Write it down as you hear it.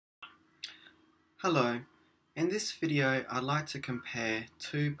Hello, in this video I'd like to compare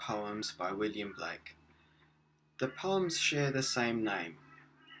two poems by William Blake. The poems share the same name,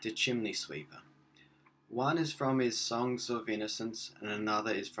 The Chimney Sweeper. One is from his Songs of Innocence and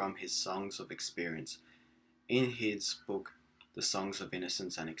another is from his Songs of Experience, in his book The Songs of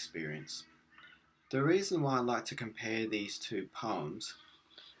Innocence and Experience. The reason why I like to compare these two poems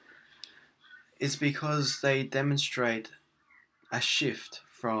is because they demonstrate a shift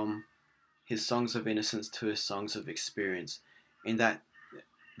from his Songs of Innocence to his Songs of Experience, in that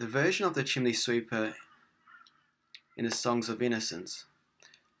the version of the Chimney Sweeper in his Songs of Innocence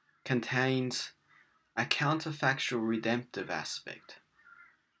contains a counterfactual redemptive aspect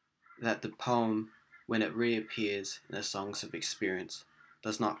that the poem, when it reappears in the Songs of Experience,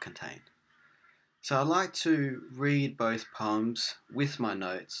 does not contain. So I like to read both poems with my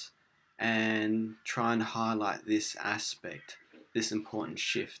notes and try and highlight this aspect, this important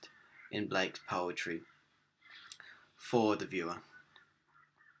shift in Blake's poetry for the viewer.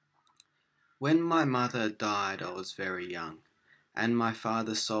 When my mother died I was very young, and my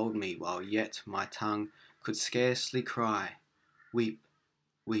father sold me while yet my tongue could scarcely cry, weep,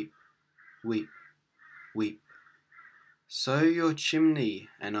 weep, weep, weep. So your chimney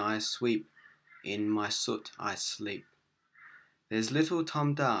and I sweep, in my soot I sleep. There's little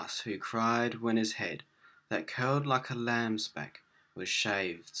Tom Dacre who cried when his head, that curled like a lamb's back, was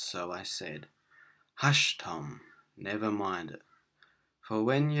shaved, so I said, Hush, Tom, never mind it, for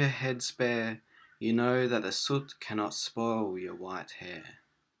when your head's bare, you know that the soot cannot spoil your white hair.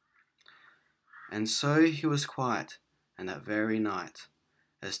 And so he was quiet, and that very night,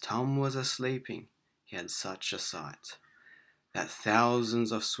 as Tom was a-sleeping, he had such a sight, that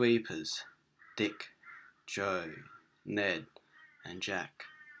thousands of sweepers, Dick, Joe, Ned, and Jack,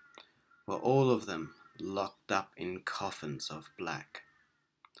 were all of them locked up in coffins of black.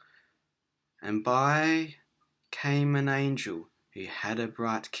 And by came an angel who had a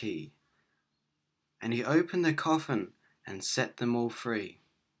bright key, and he opened the coffin and set them all free.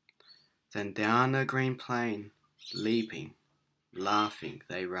 Then down a green plain, leaping, laughing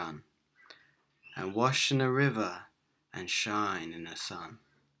they run, and wash in a river and shine in the sun.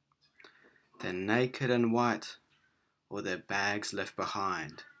 Then naked and white, all their bags left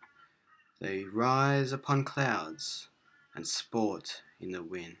behind, they rise upon clouds and sport in the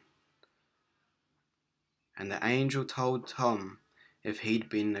wind. And the angel told Tom if he'd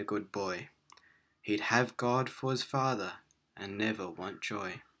been a good boy, he'd have God for his father and never want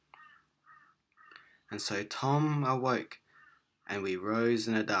joy. And so Tom awoke, and we rose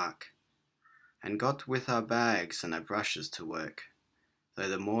in the dark, and got with our bags and our brushes to work. Though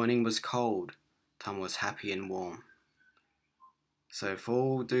the morning was cold, Tom was happy and warm. So if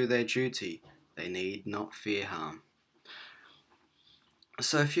all do their duty, they need not fear harm.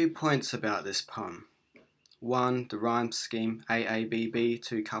 So a few points about this poem. 1, the rhyme scheme, A-A-B-B,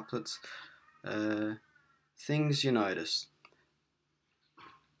 2 couplets. Things you notice.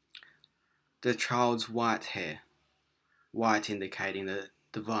 The child's white hair, white indicating the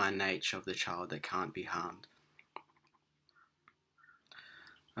divine nature of the child that can't be harmed.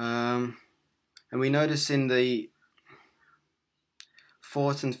 And we notice in the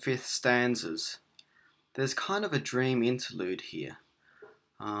 4th and 5th stanzas, there's kind of a dream interlude here.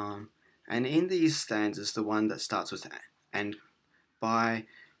 And in these stanzas, the one that starts with, and by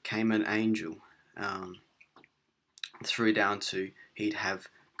came an angel, through down to, he'd have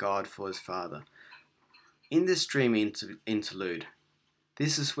God for his father. In this dream interlude,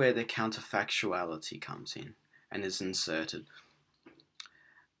 this is where the counterfactuality comes in and is inserted.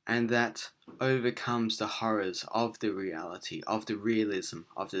 And that overcomes the horrors of the reality, of the realism,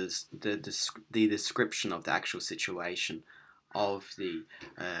 of the description of the actual situation of the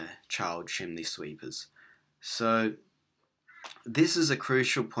child chimney sweepers. So this is a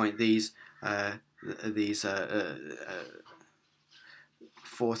crucial point. The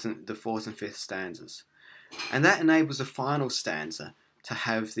 4th and 5th stanzas, and that enables the final stanza to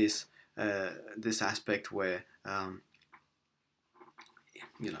have this aspect where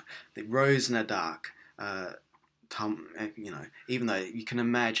the rose in the dark. Tom, even though you can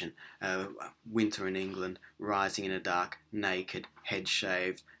imagine winter in England, rising in the dark, naked, head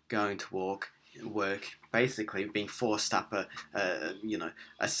shaved, going to work, basically being forced up a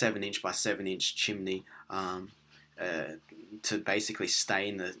 7-inch by 7-inch chimney to basically stay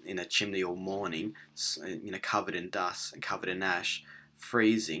in a chimney all morning, covered in dust and covered in ash,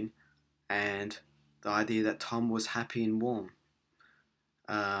 freezing, and the idea that Tom was happy and warm.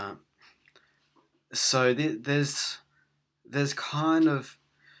 So there's kind of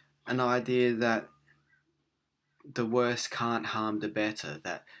an idea that the worse can't harm the better,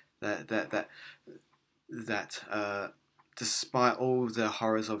 that that despite all the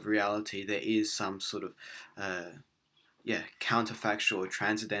horrors of reality, there is some sort of counterfactual or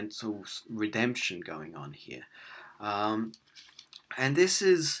transcendental redemption going on here, and this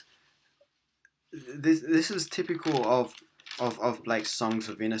is typical of Blake's songs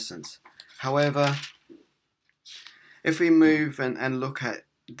of innocence. However, if we move and look at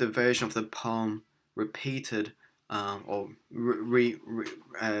the version of the poem repeated or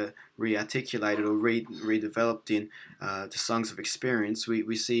re-articulated or redeveloped in the Songs of Experience,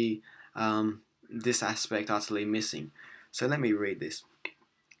 we see this aspect utterly missing. So let me read this.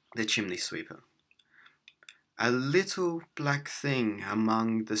 The Chimney Sweeper. A little black thing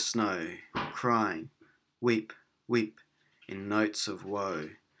among the snow, crying, weep, weep, in notes of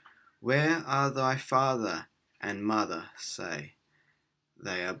woe. Where are thy father and mother, say?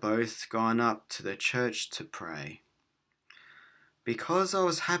 They are both gone up to the church to pray. Because I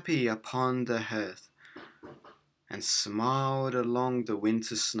was happy upon the hearth, and smiled along the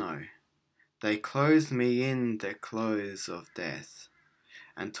winter snow, they clothed me in their clothes of death,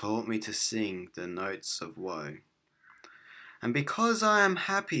 and taught me to sing the notes of woe. And because I am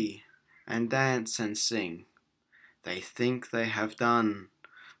happy, and dance and sing, they think they have done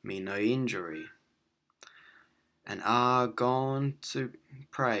me no injury, and are gone to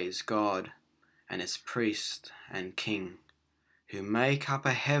praise God and His priest and king, who make up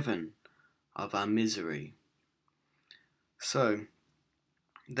a heaven of our misery. So,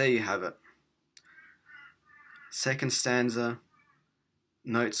 there you have it. Second stanza,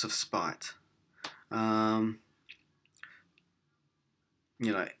 notes of spite. In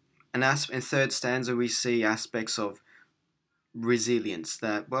third stanza we see aspects of resilience,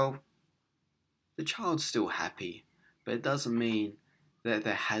 that, well, the child's still happy, but it doesn't mean that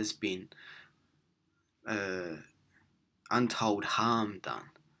there has been untold harm done,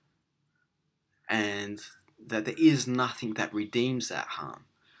 and that there is nothing that redeems that harm.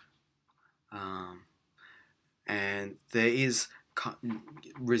 And there is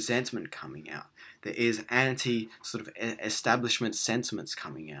resentment coming out. There is sort of establishment sentiments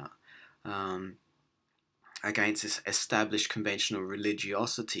coming out against this established conventional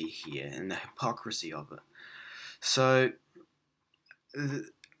religiosity here and the hypocrisy of it. So there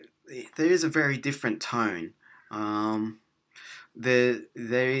is a very different tone. There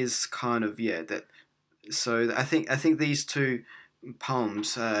is kind of that. So I think these two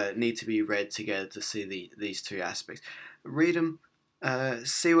poems need to be read together to see these two aspects. Read them,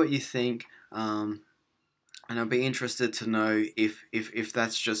 see what you think, and I'll be interested to know if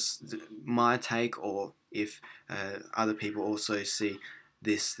that's just my take, or if other people also see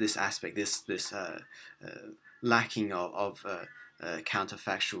this aspect, this lacking of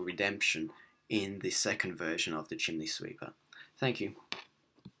counterfactual redemption in the second version of the Chimney Sweeper. Thank you.